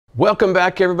Welcome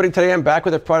back, everybody. Today I'm back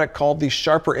with a product called the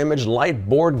Sharper Image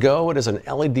LightBoard Go. It is an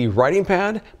LED writing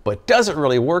pad, but does it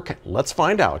really work? Let's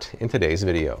find out in today's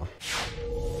video.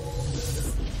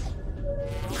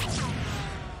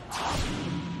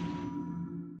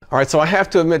 All right, so I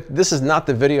have to admit, this is not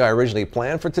the video I originally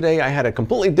planned for today. I had a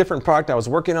completely different product I was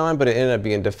working on, but it ended up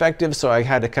being defective, so I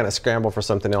had to kind of scramble for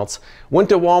something else. Went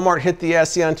to Walmart, hit the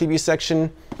SC on TV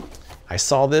section. I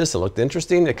saw this, it looked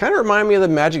interesting. It kind of reminded me of the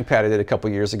Magic Pad I did a couple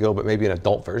years ago, but maybe an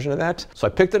adult version of that. So I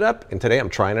picked it up, and today I'm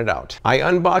trying it out. I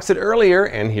unboxed it earlier,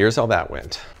 and here's how that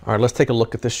went. All right, let's take a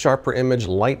look at the Sharper Image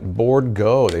LightBoard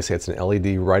Go. They say it's an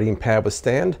LED writing pad with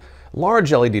stand,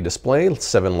 large LED display,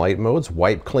 7 light modes,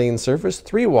 wipe clean surface,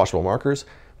 3 washable markers,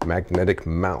 magnetic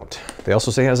mount. They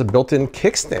also say it has a built-in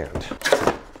kickstand.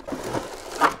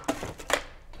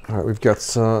 All right, we've got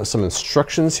some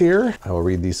instructions here. I will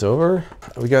read these over.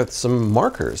 We got some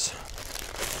markers.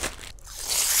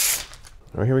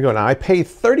 All right, here we go. Now I paid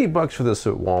 30 bucks for this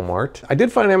at Walmart. I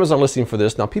did find an Amazon listing for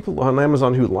this. Now people on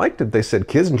Amazon who liked it, they said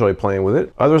kids enjoy playing with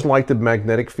it. Others liked the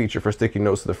magnetic feature for sticking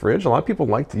notes to the fridge. A lot of people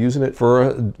liked using it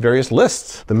for various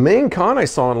lists. The main con I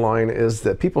saw online is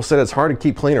that people said it's hard to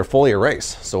keep clean or fully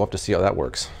erase. So we'll have to see how that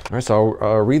works. All right, so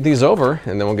I'll read these over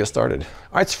and then we'll get started.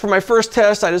 All right, so for my first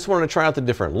test, I just wanted to try out the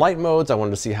different light modes. I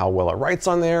wanted to see how well it writes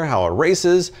on there, how it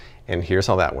erases, and here's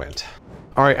how that went.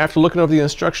 All right, after looking over the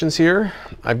instructions here,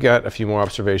 I've got a few more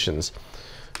observations.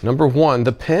 Number one,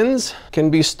 the pens can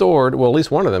be stored, well, at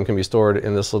least one of them can be stored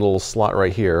in this little slot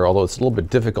right here, although it's a little bit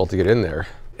difficult to get in there.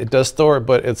 It does store it,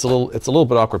 but it's a little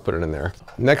bit awkward putting it in there.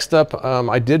 Next up,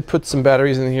 I did put some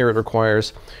batteries in here. It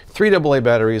requires 3 AA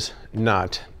batteries,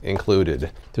 not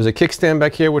included. There's a kickstand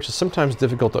back here, which is sometimes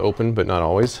difficult to open, but not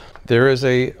always. There is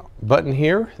a button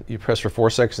here. You press for 4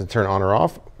 seconds to turn on or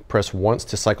off. Press once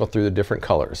to cycle through the different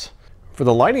colors. For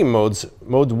the lighting modes,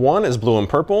 mode 1 is blue and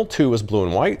purple, 2 is blue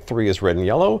and white, 3 is red and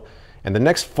yellow, and the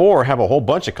next 4 have a whole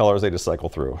bunch of colors they just cycle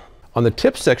through. On the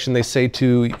tip section, they say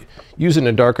to use it in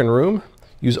a darkened room,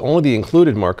 use only the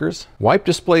included markers, wipe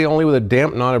display only with a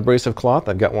damp, non-abrasive cloth.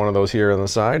 I've got one of those here on the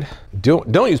side.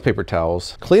 Don't use paper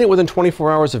towels. Clean it within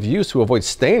 24 hours of use to avoid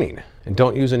staining, and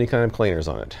don't use any kind of cleaners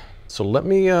on it. So let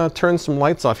me turn some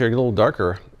lights off here, get a little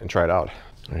darker, and try it out.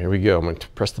 All right, here we go. I'm going to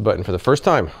press the button for the first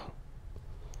time.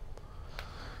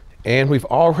 And we've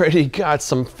already got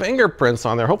some fingerprints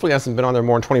on there. Hopefully it hasn't been on there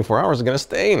more than 24 hours. It's gonna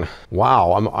stain.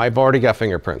 Wow, I've already got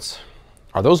fingerprints.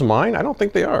 Are those mine? I don't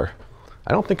think they are.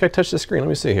 I don't think I touched the screen. Let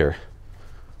me see here.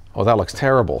 Oh, that looks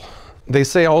terrible. They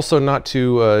say also not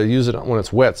to use it when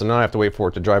it's wet, so now I have to wait for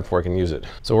it to dry before I can use it.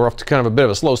 So we're off to kind of a bit of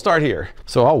a slow start here.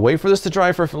 So I'll wait for this to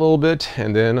dry for a little bit,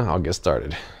 and then I'll get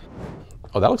started.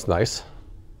 Oh, that looks nice.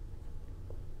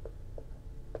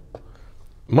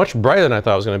 Much brighter than I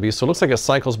thought it was going to be, so it looks like it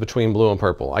cycles between blue and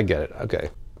purple. I get it, okay.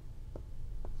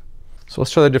 So let's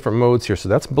try the different modes here. So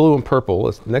that's blue and purple.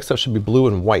 Next up should be blue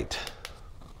and white.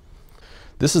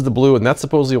 This is the blue, and that's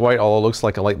supposedly white, although it looks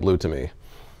like a light blue to me.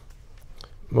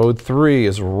 Mode 3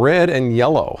 is red and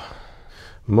yellow.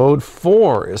 Mode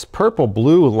 4 is purple,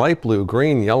 blue, light blue,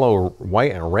 green, yellow,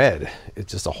 white, and red.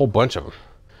 It's just a whole bunch of them.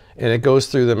 And it goes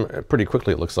through them pretty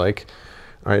quickly, it looks like.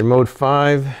 All right, mode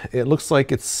 5, it looks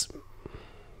like it's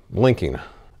blinking.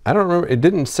 I don't remember, it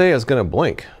didn't say it's gonna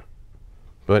blink,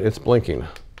 but it's blinking. All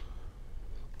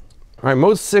right,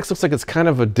 mode 6 looks like it's kind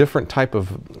of a different type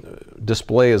of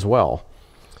display as well.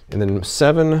 And then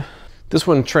 7, this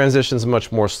one transitions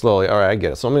much more slowly. All right, I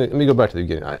get it. So let me go back to the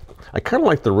beginning. I kind of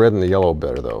like the red and the yellow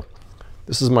better though.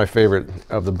 This is my favorite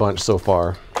of the bunch so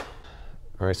far.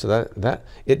 All right, so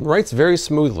it writes very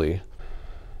smoothly. You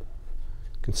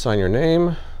can sign your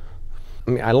name. I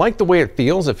mean, I like the way it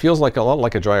feels. It feels like a lot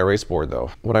like a dry erase board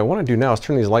though. What I want to do now is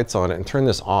turn these lights on and turn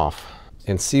this off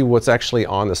and see what's actually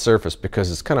on the surface, because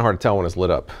it's kind of hard to tell when it's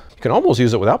lit up. You can almost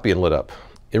use it without being lit up.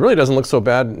 It really doesn't look so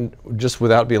bad just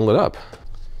without being lit up.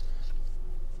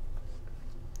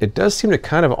 It does seem to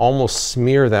kind of almost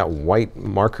smear that white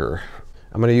marker.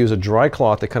 I'm going to use a dry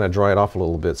cloth to kind of dry it off a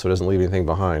little bit so it doesn't leave anything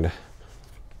behind. All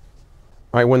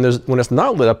right, when it's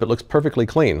not lit up, it looks perfectly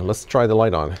clean. Let's try the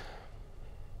light on.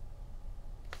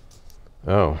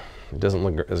 Oh, it doesn't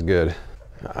look as good.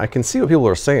 I can see what people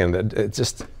are saying, that it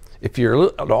just, if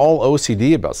you're at all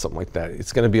OCD about something like that,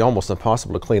 it's going to be almost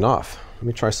impossible to clean off. Let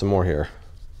me try some more here.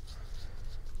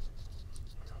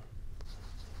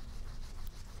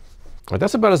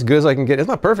 That's about as good as I can get. It's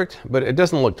not perfect, but it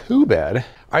doesn't look too bad.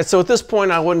 All right, so at this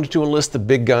point, I wanted to enlist the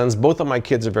big guns. Both of my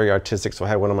kids are very artistic, so I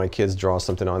had one of my kids draw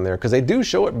something on there because they do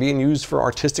show it being used for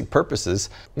artistic purposes.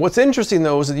 What's interesting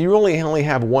though is that you really only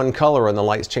have one color and the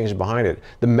lights change behind it.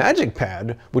 The Magic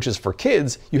Pad, which is for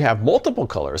kids, you have multiple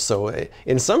colors. So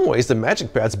in some ways, the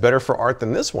Magic Pad's better for art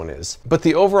than this one is. But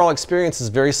the overall experience is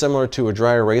very similar to a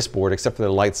dry erase board, except for the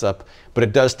lights up, but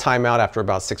it does time out after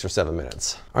about 6 or 7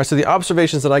 minutes. All right, so the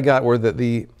observations that I got were that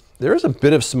there is a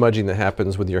bit of smudging that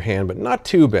happens with your hand, but not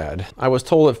too bad. I was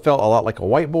told it felt a lot like a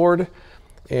whiteboard,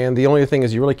 and the only thing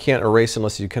is you really can't erase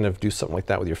unless you kind of do something like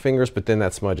that with your fingers, but then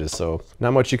that smudges, so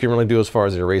not much you can really do as far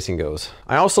as the erasing goes.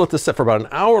 I also let this set for about an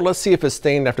hour. Let's see if it's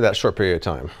stained after that short period of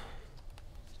time.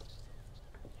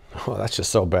 Oh, that's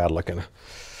just so bad looking.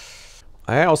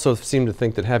 I also seem to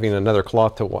think that having another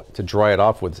cloth to dry it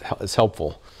off with is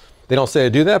helpful. They don't say to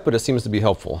do that, but it seems to be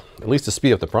helpful, at least to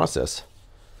speed up the process.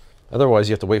 Otherwise,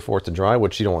 you have to wait for it to dry,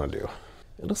 which you don't want to do.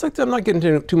 It looks like I'm not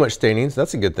getting too much staining, so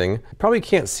that's a good thing. You probably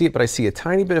can't see it, but I see a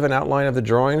tiny bit of an outline of the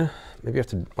drawing. Maybe I have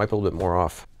to wipe a little bit more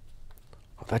off.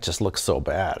 Oh, that just looks so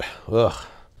bad. Ugh.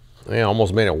 I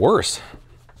almost made it worse.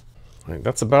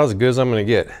 That's about as good as I'm going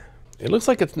to get. It looks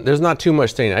like there's not too much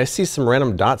staining. I see some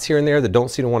random dots here and there that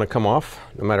don't seem to want to come off,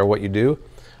 no matter what you do.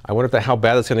 I wonder how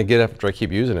bad it's going to get after I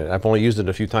keep using it. I've only used it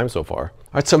a few times so far. All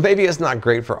right, so maybe it's not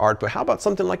great for art, but how about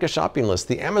something like a shopping list?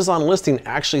 The Amazon listing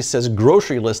actually says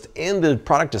grocery list in the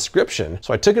product description.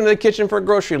 So I took it to the kitchen for a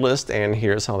grocery list, and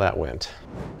here's how that went.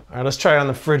 All right, let's try it on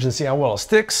the fridge and see how well it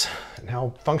sticks and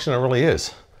how functional it really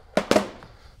is. All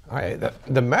right,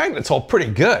 the magnets hold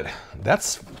pretty good.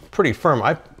 That's pretty firm.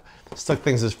 I've stuck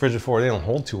things in this fridge before, they don't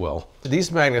hold too well.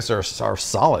 These magnets are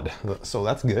solid, so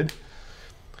that's good.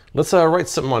 Let's write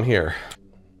something on here.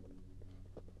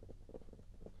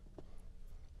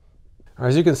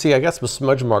 As you can see, I got some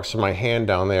smudge marks from my hand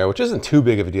down there, which isn't too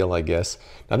big of a deal, I guess.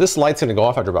 Now this light's gonna go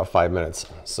off after about 5 minutes,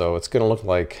 so it's gonna look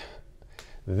like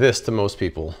this to most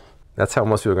people. That's how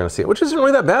most people are gonna see it, which isn't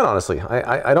really that bad, honestly.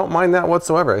 I don't mind that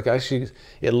whatsoever.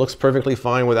 It looks perfectly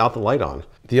fine without the light on.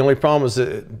 The only problem is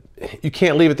that you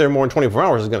can't leave it there more than 24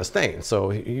 hours, it's gonna stain.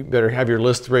 So you better have your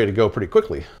list ready to go pretty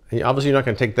quickly. And obviously you're not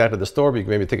gonna take that to the store, but you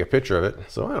can maybe take a picture of it.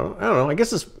 So I don't know, I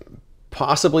guess it's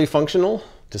possibly functional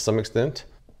to some extent.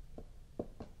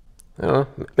 I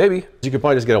don't know, maybe. You could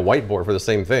probably just get a whiteboard for the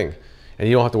same thing. And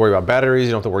you don't have to worry about batteries,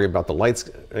 you don't have to worry about the lights,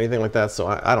 anything like that. So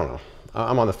I don't know,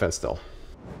 I'm on the fence still.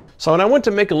 So when I went to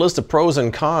make a list of pros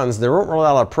and cons, there weren't really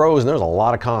a lot of pros and there was a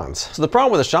lot of cons. So the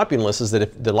problem with a shopping list is that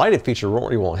if the lighted feature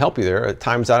really won't help you there, it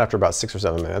times out after about 6 or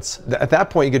 7 minutes. At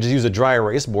that point, you could just use a dry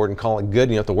erase board and call it good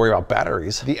and you don't have to worry about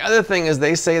batteries. The other thing is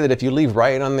they say that if you leave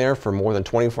writing on there for more than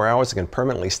 24 hours, it can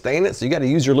permanently stain it. So you got to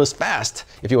use your list fast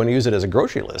if you want to use it as a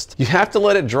grocery list. You have to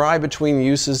let it dry between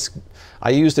uses. I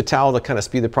used a towel to kind of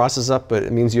speed the process up, but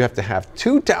it means you have to have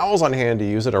 2 towels on hand to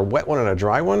use it, a wet one and a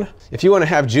dry one. If you want to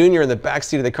have Junior in the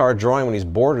backseat of the car drawing when he's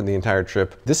bored the entire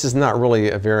trip, this is not really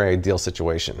a very ideal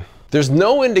situation. There's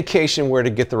no indication where to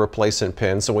get the replacement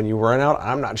pin, so when you run out,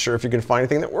 I'm not sure if you can find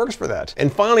anything that works for that.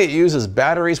 And finally, it uses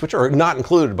batteries, which are not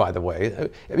included, by the way.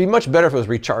 It'd be much better if it was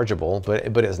rechargeable,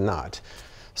 but it's not.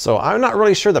 So I'm not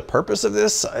really sure the purpose of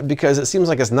this because it seems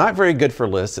like it's not very good for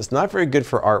lists. It's not very good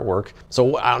for artwork.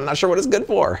 So I'm not sure what it's good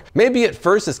for. Maybe at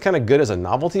first it's kind of good as a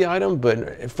novelty item,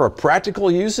 but for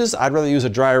practical uses, I'd rather use a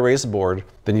dry erase board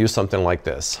than use something like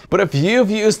this. But if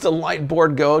you've used the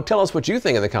LightBoard Go, tell us what you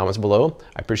think in the comments below.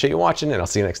 I appreciate you watching and I'll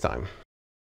see you next time.